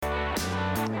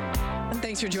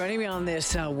Thanks for joining me on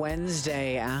this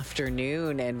Wednesday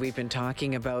afternoon. And we've been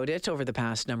talking about it over the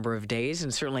past number of days.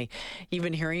 And certainly you've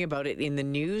been hearing about it in the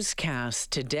newscast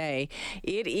today.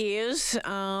 It is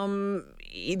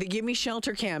the Gimme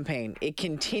Shelter campaign. It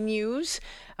continues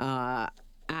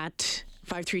at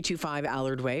 5325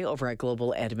 Allard Way over at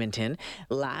Global Edmonton.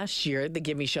 Last year, the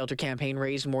Give Me Shelter campaign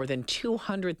raised more than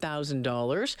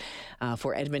 $200,000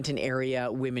 for Edmonton area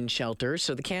women's shelters.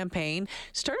 So the campaign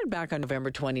started back on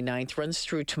November 29th, runs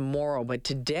through tomorrow, but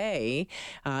today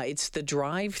it's the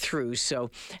drive-through. So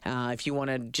if you want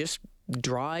to just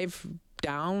drive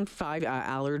down 5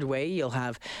 Allard Way, you'll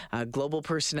have global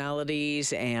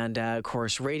personalities and, of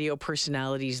course, radio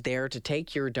personalities there to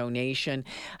take your donation.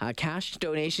 Cash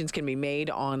donations can be made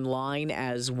online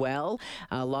as well.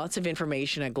 Lots of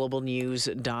information at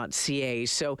globalnews.ca.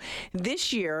 So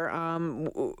this year,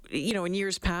 in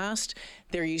years past,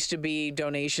 there used to be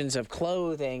donations of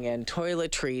clothing and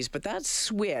toiletries, but that's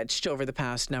switched over the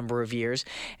past number of years.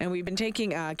 And we've been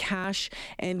taking cash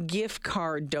and gift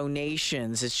card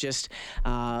donations. It's just,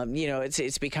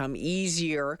 it's become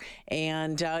easier,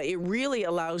 and it really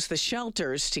allows the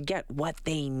shelters to get what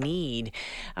they need.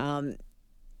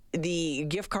 The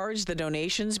gift cards, the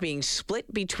donations being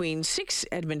split between 6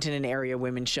 Edmonton and area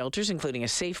women's shelters, including A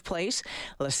Safe Place,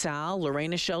 LaSalle,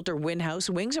 Lorena Shelter, Windhouse,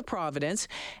 Wings of Providence,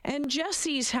 and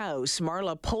Jesse's House.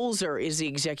 Marla Polzer is the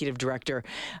executive director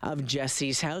of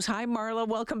Jesse's House. Hi, Marla.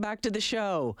 Welcome back to the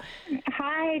show.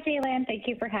 Hi, Jaylen. Thank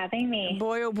you for having me.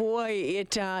 Boy, oh boy,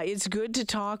 it's good to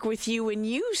talk with you. And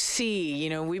you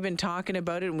see, we've been talking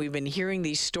about it, and we've been hearing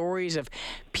these stories of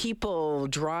people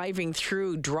driving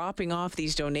through, dropping off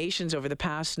these donations over the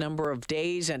past number of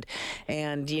days, and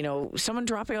someone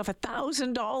dropping off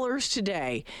 $1,000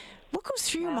 today. What goes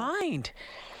through your mind?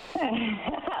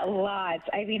 Lots.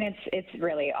 I mean, it's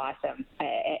really awesome.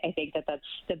 I think that's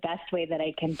the best way that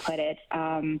I can put it.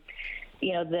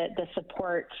 The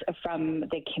support from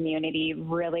the community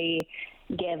really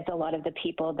gives a lot of the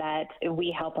people that we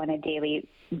help on a daily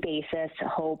basis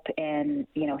hope in,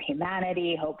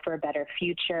 humanity, hope for a better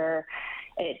future.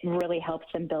 It really helps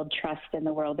them build trust in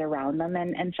the world around them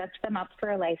and sets them up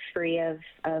for a life free of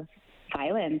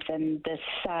violence. And this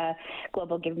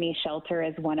Global Give Me Shelter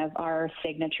is one of our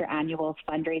signature annual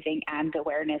fundraising and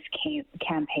awareness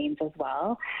campaigns as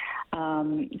well.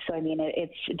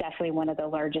 It's definitely one of the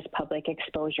largest public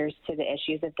exposures to the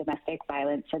issues of domestic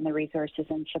violence and the resources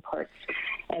and supports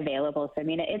available. So,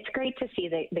 it's great to see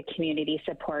the community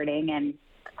supporting and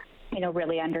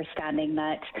really understanding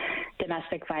that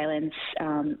domestic violence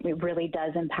it really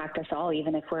does impact us all,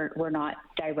 even if we're not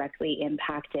directly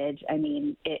impacted.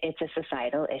 It's a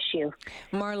societal issue.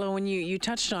 Marla, when you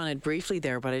touched on it briefly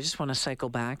there, but I just want to cycle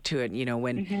back to it.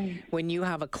 When you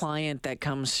have a client that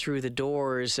comes through the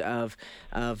doors of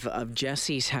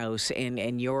Jesse's House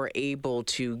and you're able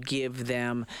to give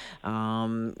them,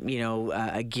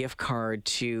 a gift card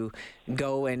to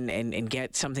go and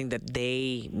get something that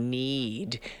they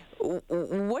need.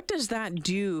 What does that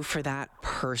do for that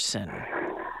person?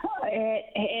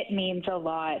 It means a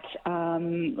lot.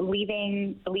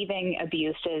 Leaving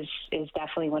abuse is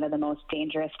definitely one of the most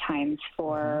dangerous times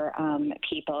for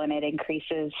people, and it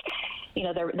increases,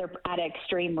 they're at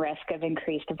extreme risk of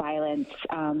increased violence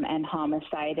and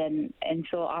homicide, and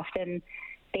so often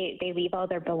they leave all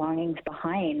their belongings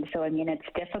behind. So it's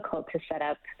difficult to set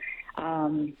up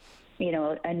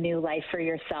a new life for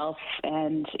yourself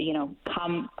and,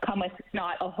 come with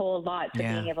not a whole lot. So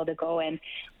being able to go and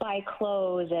buy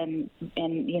clothes and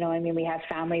we have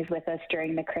families with us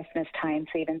during the Christmas time.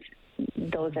 So even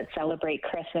those that celebrate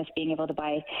Christmas, being able to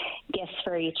buy gifts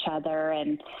for each other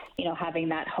and, having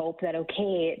that hope that,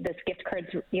 okay, this gift card's,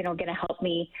 going to help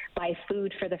me buy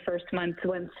food for the first month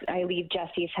once I leave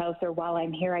Jesse's house, or while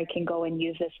I'm here, I can go and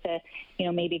use this to,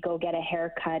 maybe go get a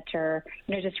haircut or,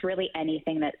 just really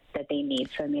anything that they need.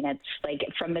 So, it's like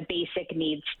from the basic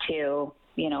needs to,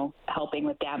 helping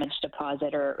with damage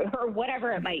deposit or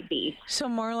whatever it might be. So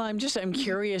Marla, I'm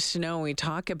curious to know, when we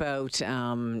talk about,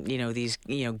 these,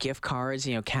 gift cards,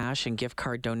 cash and gift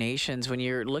card donations, when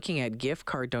you're looking at gift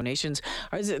card donations,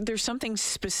 is there something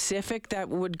specific that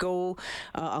would go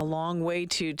a long way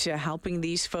to helping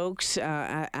these folks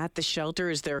at the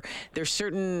shelter? Is there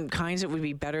certain kinds that would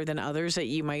be better than others that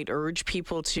you might urge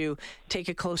people to take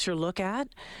a closer look at?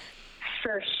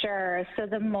 For sure. So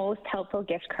the most helpful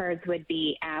gift cards would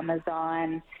be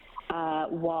Amazon,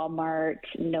 Walmart,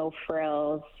 No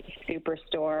Frills,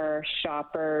 Superstore,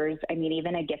 Shoppers.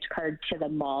 Even a gift card to the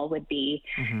mall would be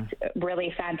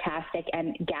really fantastic.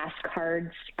 And gas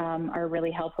cards are really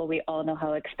helpful. We all know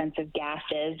how expensive gas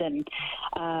is. And,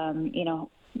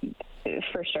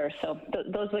 For sure. So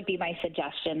those would be my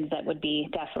suggestions that would be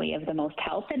definitely of the most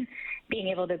help. And being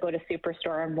able to go to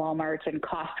Superstore and Walmart and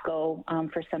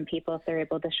Costco for some people if they're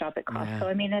able to shop at Costco. Yeah.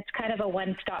 I mean, it's kind of a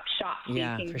one-stop shop. So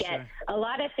Yeah, you can for get sure. a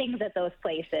lot of things at those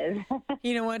places.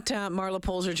 You know what? Marla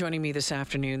Polzer joining me this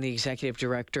afternoon, the executive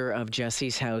director of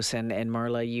Jesse's House. And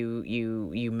Marla,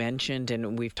 you mentioned,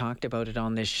 and we've talked about it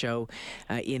on this show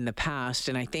in the past,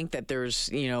 and I think that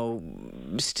there's,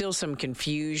 still some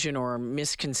confusion or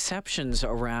misconceptions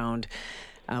around.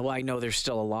 Well, I know there's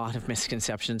still a lot of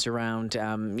misconceptions around,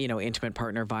 intimate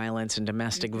partner violence and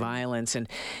domestic violence,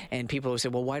 and people who say,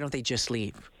 well, why don't they just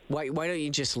leave? Why don't you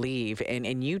just leave?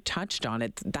 And you touched on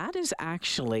it. That is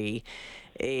actually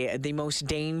the most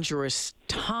dangerous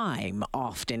time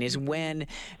often is when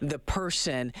the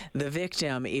person, the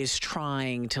victim, is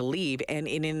trying to leave. And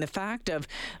in the fact of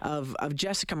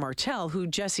Jessica Martel, who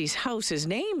Jesse's House is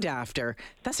named after,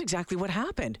 that's exactly what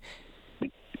happened.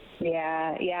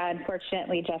 Yeah.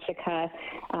 Unfortunately, Jessica,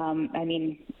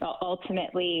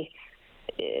 ultimately,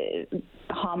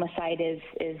 homicide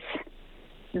is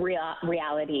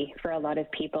reality for a lot of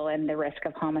people, and the risk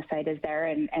of homicide is there.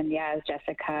 And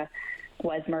Jessica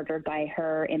was murdered by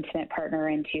her intimate partner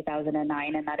in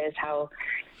 2009, and that is how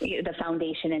the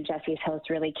foundation in Jesse's House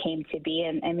really came to be.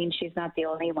 And I mean, she's not the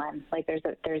only one. Like there's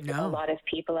a lot of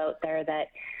people out there that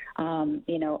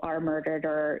are murdered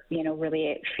or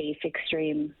really face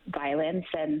extreme violence,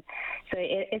 and so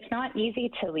it's not easy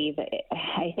to leave.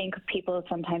 I think people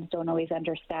sometimes don't always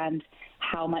understand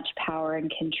how much power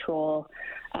and control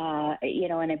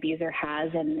an abuser has,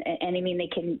 and I mean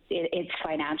it's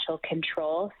financial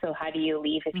control. So how do you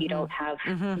leave if you don't have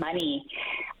money?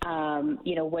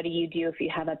 What do you do if you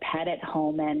have a pet at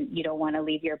home and you don't want to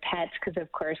leave your pets, because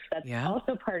of course that's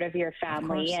also part of your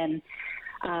family, and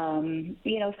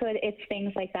so it's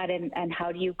things like that, and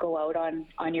how do you go out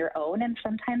on your own? And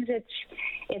sometimes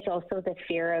it's also the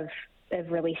fear of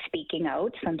really speaking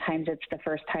out. Sometimes it's the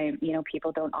first time,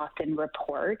 people don't often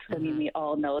report. I mean, we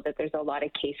all know that there's a lot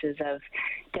of cases of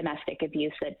domestic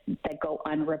abuse that go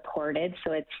unreported.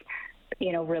 So it's,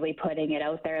 really putting it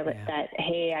out there that,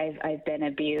 hey, I've been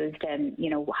abused, and,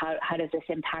 how does this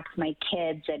impact my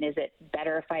kids? And is it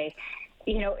better if I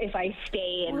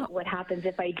stay, and what happens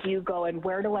if I do go, and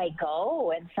where do I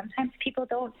go? And sometimes people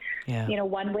don't,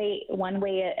 one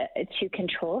way to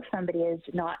control somebody is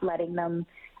not letting them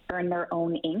earn their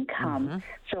own income.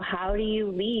 So how do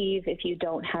you leave if you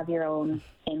don't have your own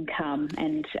income?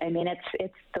 And I mean,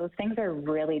 it's those things are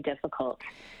really difficult.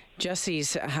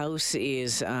 Jesse's House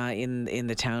is in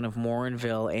the town of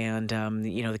Morinville, and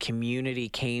the community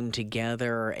came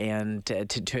together and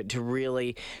to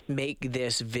really make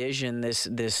this vision, this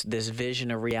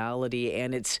vision a reality.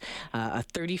 And it's a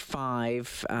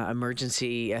 35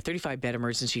 bed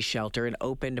emergency shelter, and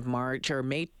opened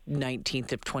May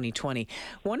 19th of 2020.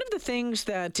 One of the things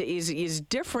that is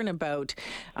different about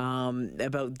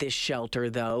this shelter,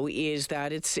 though, is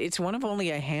that it's one of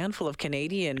only a handful of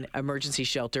Canadian emergency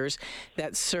shelters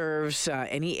that serves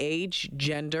any age,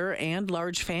 gender, and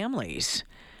large families.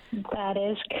 That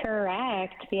is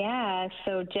correct. Yeah.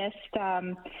 So just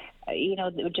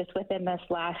within this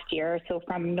last year, so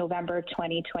from November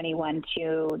 2021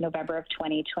 to November of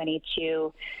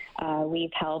 2022,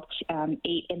 we've helped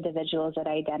 8 individuals that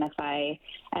identify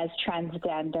as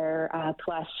transgender,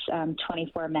 plus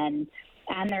 24 men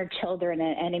and their children.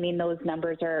 And I mean, those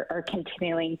numbers are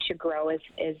continuing to grow as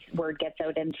word gets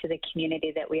out into the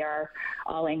community that we are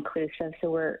all inclusive.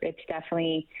 So it's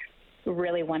definitely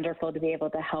really wonderful to be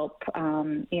able to help,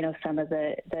 some of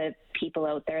the people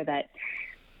out there that,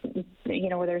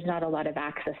 where there's not a lot of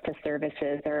access to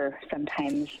services, or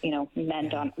sometimes, men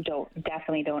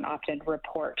definitely don't often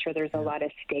report, or there's a lot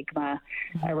of stigma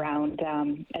around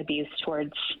abuse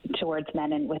towards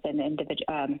men and within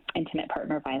intimate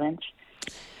partner violence.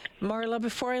 Marla,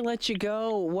 before I let you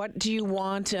go, what do you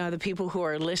want the people who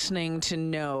are listening to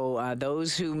know?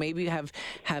 Those who maybe have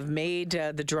made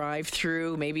the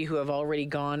drive-through, maybe who have already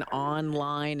gone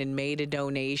online and made a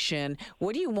donation.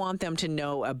 What do you want them to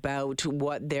know about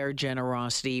what their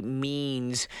generosity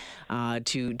means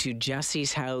to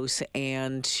Jesse's House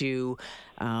and to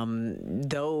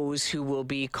those who will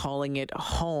be calling it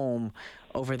home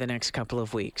over the next couple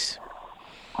of weeks?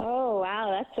 Oh,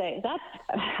 wow,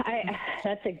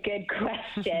 that's a good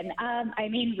question. I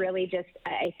mean, really, just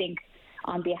I think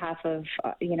on behalf of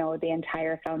the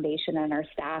entire foundation and our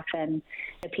staff and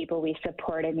the people we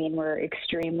support, I mean, we're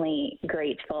extremely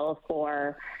grateful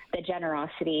for the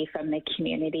generosity from the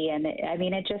community, and I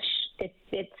mean, it's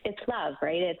love,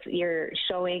 right? You're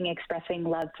expressing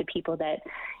love to people that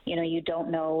you don't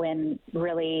know, and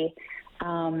really.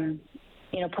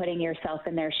 putting yourself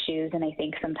in their shoes. And I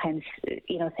think sometimes,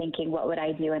 thinking what would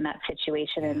I do in that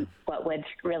situation and what would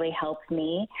really help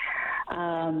me. So,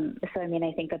 I mean,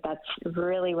 I think that's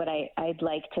really what I'd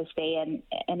like to say.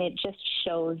 And it just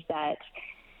shows that,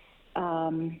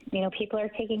 people are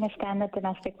taking a stand that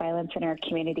domestic violence in our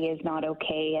community is not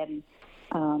okay. And,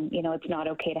 it's not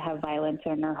okay to have violence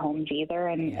in our homes either.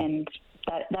 And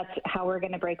that's how we're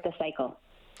going to break the cycle.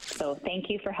 So thank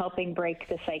you for helping break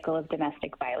the cycle of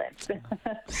domestic violence.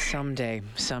 Someday.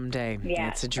 Yeah,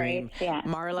 it's a dream. Right? Yeah.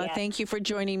 Marla, thank you for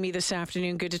joining me this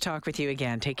afternoon. Good to talk with you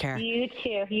again. Take care. You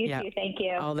too. You too. Thank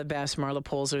you. All the best. Marla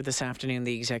Polzer this afternoon,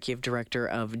 the executive director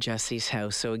of Jesse's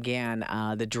House. So again,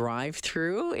 the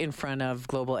drive-through in front of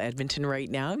Global Edmonton right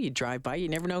now. You drive by, you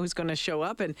never know who's going to show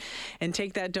up and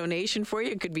take that donation for you.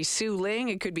 It could be Sue Ling.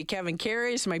 It could be Kevin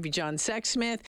Carey. It might be John Sexsmith.